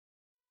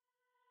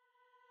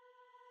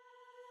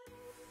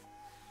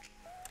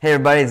Hey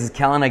everybody, this is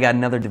Kellen. I got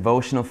another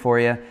devotional for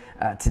you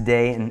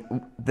today.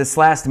 And this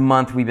last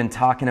month we've been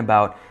talking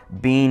about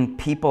being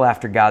people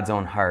after God's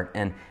own heart.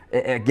 And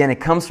again, it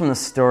comes from the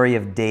story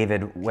of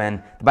David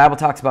when the Bible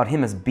talks about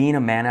him as being a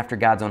man after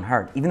God's own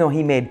heart, even though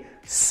he made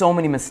so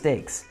many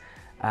mistakes.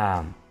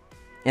 And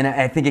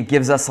I think it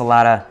gives us a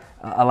lot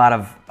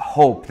of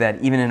hope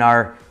that even in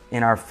our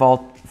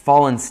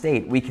fallen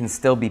state, we can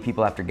still be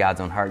people after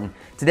God's own heart. And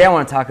today I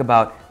want to talk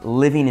about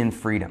living in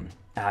freedom,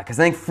 because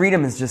I think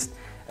freedom is just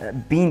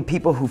being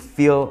people who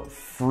feel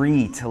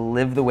free to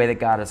live the way that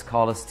God has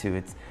called us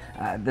to.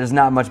 There's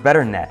not much better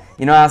than that.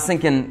 You know, I was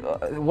thinking,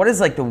 what is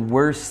like the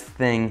worst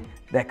thing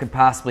that could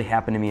possibly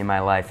happen to me in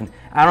my life? And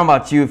I don't know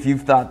about you if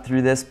you've thought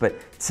through this, but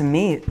to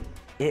me,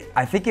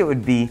 I think it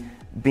would be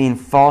being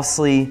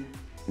falsely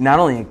not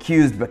only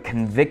accused but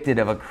convicted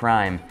of a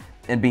crime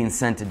and being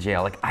sent to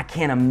jail. Like, I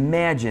can't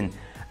imagine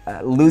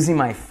losing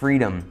my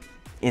freedom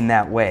in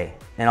that way.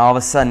 And all of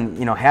a sudden,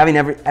 you know, having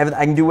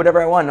I can do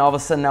whatever I want, and all of a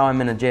sudden now I'm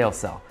in a jail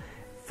cell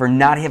for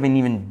not having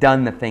even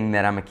done the thing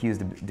that I'm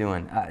accused of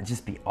doing. It'd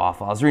just be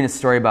awful. I was reading a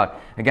story about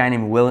a guy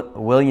named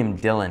William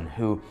Dillon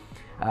who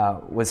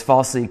was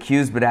falsely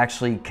accused but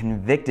actually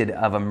convicted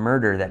of a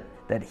murder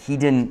that he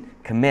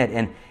didn't commit.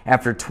 And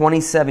after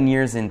 27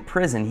 years in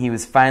prison, he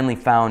was finally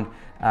found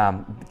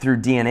through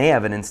DNA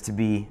evidence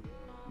he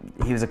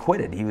was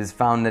acquitted. He was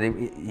found that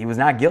he was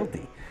not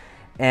guilty.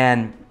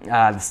 And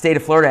the state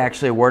of Florida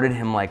actually awarded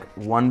him like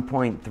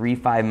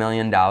 $1.35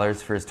 million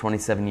for his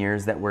 27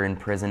 years that were in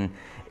prison.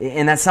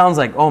 And that sounds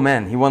like, oh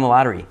man, he won the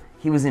lottery.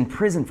 He was in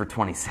prison for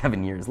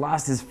 27 years,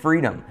 lost his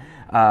freedom.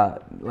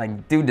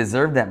 Like, dude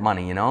deserved that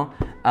money, you know?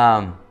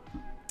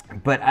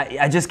 But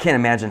I just can't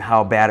imagine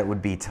how bad it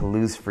would be to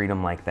lose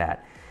freedom like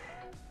that.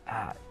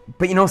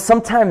 But you know,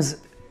 sometimes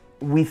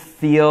we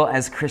feel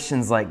as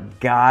Christians like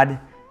God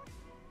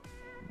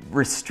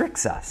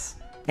restricts us.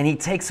 And he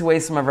takes away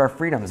some of our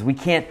freedoms. We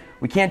can't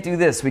do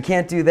this. We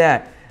can't do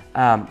that.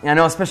 I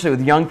know, especially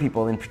with young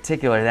people in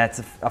particular, that's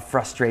a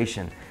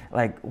frustration.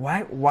 Like,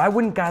 why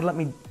wouldn't God let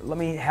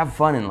me have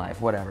fun in life?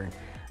 Whatever.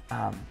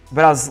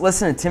 But I was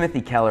listening to Timothy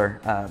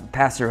Keller,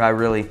 pastor who I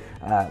really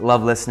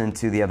love listening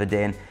to the other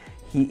day, and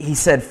he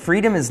said,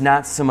 freedom is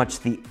not so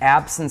much the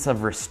absence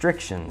of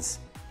restrictions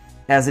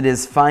as it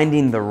is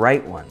finding the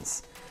right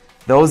ones,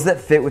 those that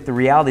fit with the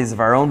realities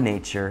of our own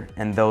nature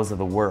and those of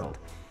the world.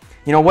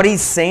 You know, what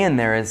he's saying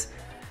there is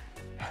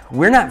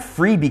we're not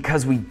free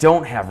because we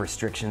don't have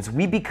restrictions.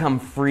 We become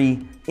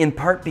free in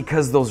part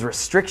because those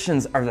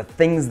restrictions are the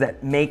things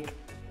that make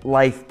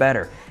life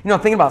better. You know,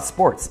 thinking about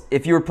sports,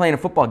 if you were playing a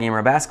football game or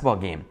a basketball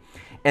game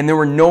and there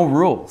were no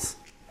rules,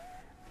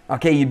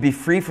 okay, you'd be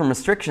free from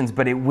restrictions,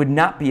 but it would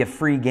not be a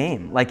free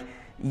game. Like,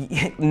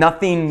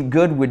 nothing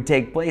good would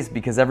take place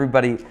because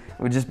everybody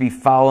would just be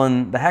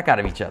following the heck out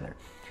of each other.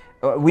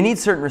 We need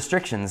certain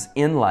restrictions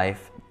in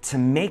life to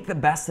make the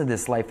best of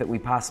this life that we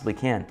possibly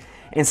can.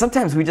 And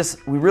sometimes we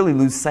really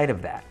lose sight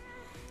of that.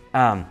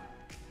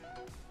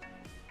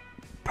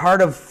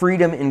 Part of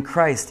freedom in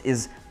Christ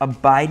is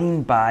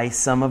abiding by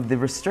some of the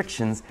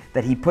restrictions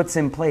that he puts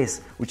in place,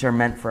 which are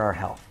meant for our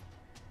health.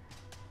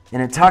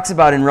 And it talks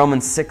about in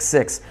Romans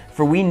 6:6,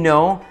 for we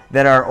know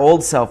that our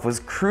old self was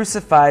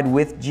crucified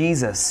with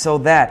Jesus so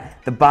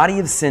that the body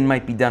of sin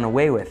might be done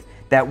away with,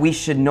 that we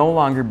should no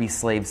longer be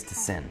slaves to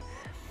sin.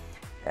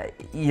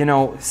 You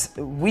know,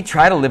 we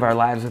try to live our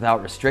lives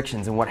without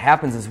restrictions, and what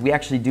happens is we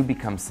actually do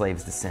become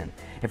slaves to sin.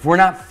 If we're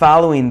not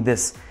following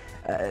this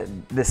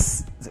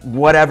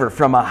whatever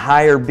from a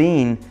higher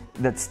being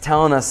that's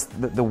telling us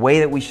the way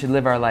that we should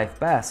live our life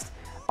best,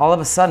 all of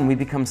a sudden we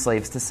become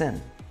slaves to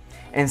sin.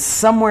 And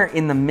somewhere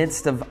in the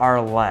midst of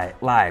our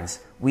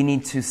lives, we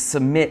need to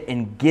submit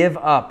and give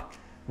up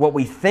what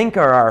we think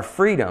are our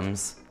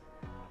freedoms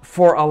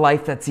for a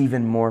life that's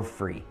even more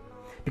free.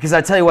 Because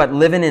I tell you what,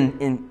 living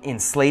in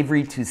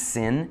slavery to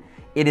sin,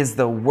 it is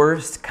the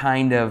worst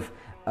kind of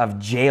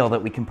jail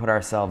that we can put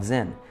ourselves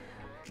in.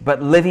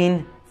 But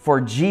living for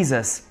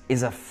Jesus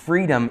is a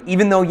freedom,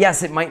 even though,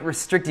 yes, it might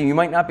restrict you. You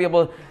might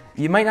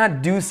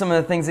not do some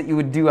of the things that you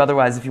would do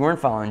otherwise if you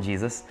weren't following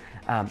Jesus.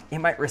 It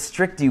might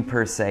restrict you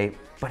per se,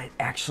 but it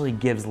actually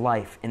gives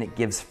life and it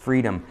gives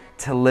freedom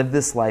to live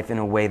this life in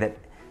a way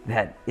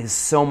that is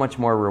so much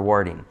more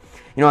rewarding.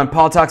 You know, and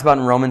Paul talks about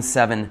in Romans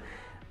 7,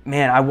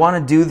 man, I want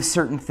to do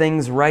certain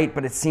things right,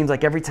 but it seems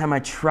like every time I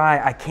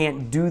try, I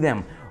can't do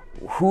them.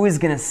 Who is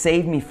going to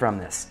save me from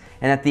this?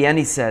 And at the end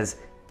he says,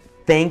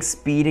 thanks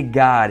be to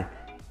God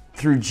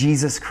through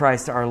Jesus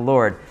Christ our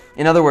Lord.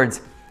 In other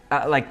words,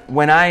 like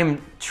when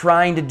I'm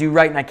trying to do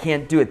right and I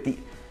can't do it,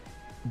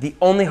 the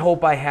only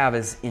hope I have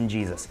is in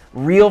Jesus.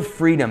 Real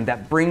freedom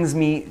that brings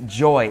me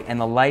joy and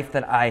the life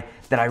that I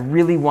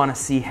really want to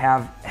see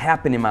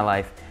happen in my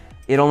life,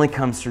 it only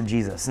comes through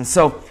Jesus. And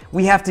so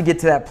we have to get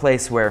to that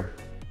place where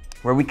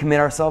we commit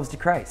ourselves to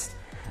Christ.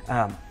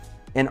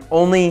 And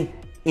only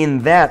in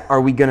that are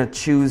we going to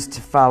choose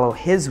to follow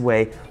his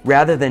way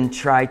rather than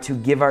try to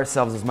give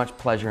ourselves as much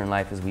pleasure in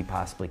life as we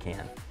possibly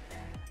can.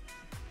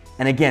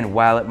 And again,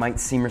 while it might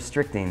seem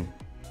restricting,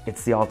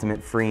 it's the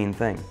ultimate freeing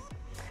thing.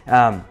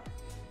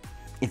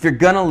 If you're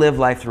gonna live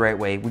life the right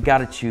way, we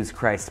gotta choose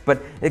Christ.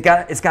 But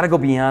it's gotta go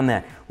beyond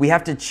that. We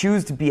have to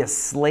choose to be a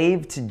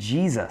slave to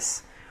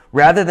Jesus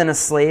rather than a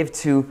slave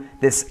to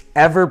this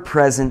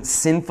ever-present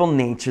sinful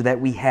nature that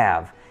we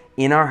have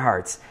in our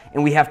hearts.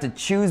 And we have to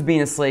choose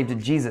being a slave to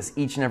Jesus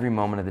each and every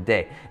moment of the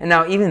day. And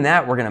now even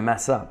that, we're gonna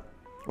mess up.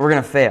 We're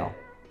gonna fail.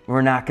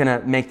 We're not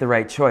gonna make the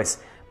right choice.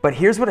 But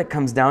here's what it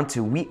comes down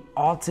to. We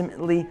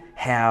ultimately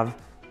have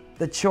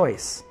the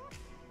choice.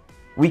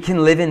 We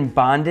can live in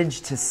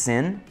bondage to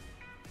sin,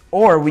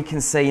 or we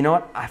can say, you know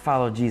what, I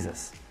follow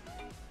Jesus.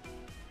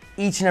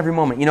 Each and every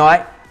moment. You know,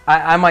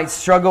 I might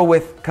struggle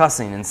with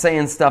cussing and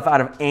saying stuff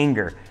out of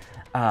anger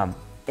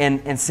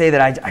and say that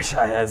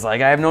I was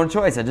like, I have no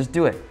choice, I just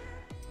do it.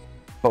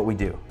 But we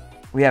do.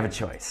 We have a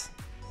choice.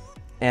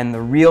 And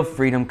the real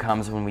freedom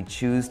comes when we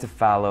choose to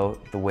follow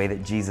the way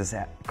that Jesus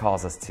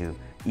calls us to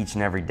each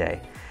and every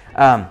day.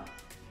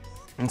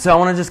 And so I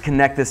want to just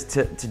connect this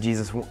to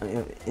Jesus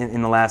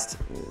in the last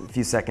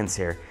few seconds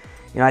here.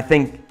 You know, I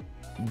think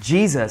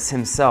Jesus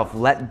himself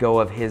let go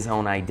of his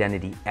own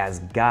identity as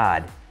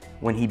God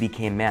when he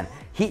became man.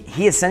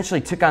 He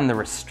essentially took on the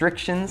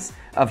restrictions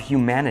of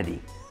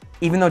humanity.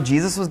 Even though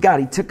Jesus was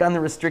God, he took on the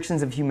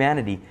restrictions of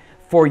humanity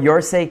for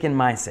your sake and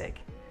my sake.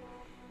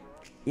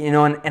 You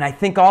know, and I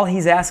think all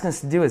he's asking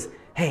us to do is,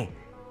 hey,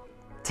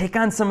 take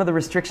on some of the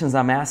restrictions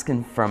I'm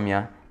asking from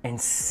you and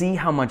see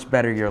how much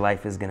better your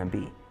life is going to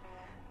be.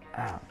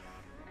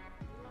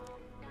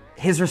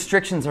 His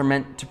restrictions are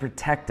meant to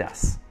protect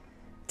us,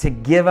 to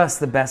give us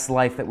the best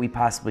life that we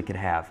possibly could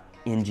have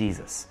in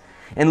Jesus.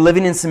 And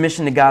living in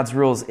submission to God's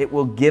rules, it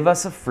will give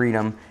us a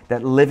freedom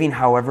that living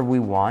however we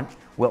want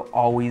will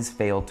always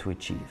fail to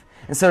achieve.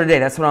 And so today,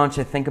 that's what I want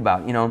you to think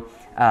about. You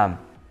know,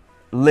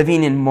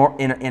 living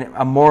in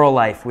a moral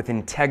life with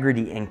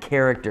integrity and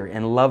character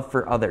and love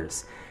for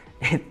others.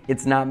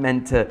 It's not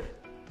meant to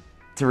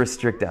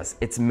restrict us.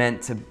 It's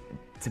meant to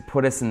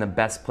put us in the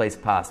best place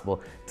possible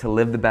to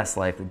live the best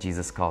life that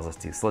Jesus calls us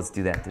to. So let's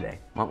do that today.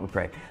 Why don't we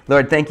pray?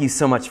 Lord, thank you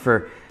so much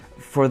for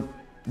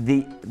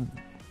the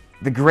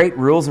great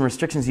rules and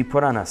restrictions you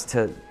put on us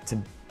to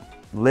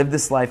live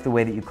this life the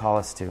way that you call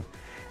us to.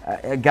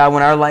 God,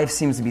 when our life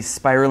seems to be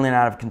spiraling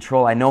out of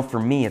control, I know for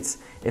me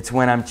it's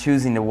when I'm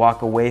choosing to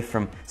walk away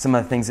from some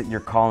of the things that you're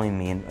calling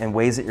me and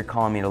ways that you're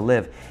calling me to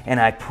live. And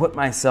I put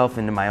myself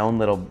into my own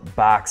little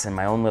box and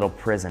my own little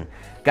prison.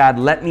 God,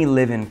 let me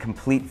live in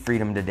complete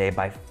freedom today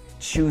by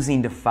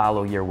choosing to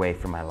follow your way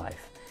for my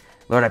life.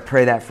 Lord, I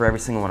pray that for every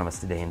single one of us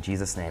today. In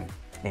Jesus' name,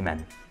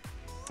 amen.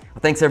 Well,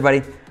 thanks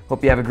everybody.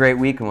 Hope you have a great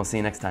week, and we'll see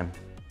you next time.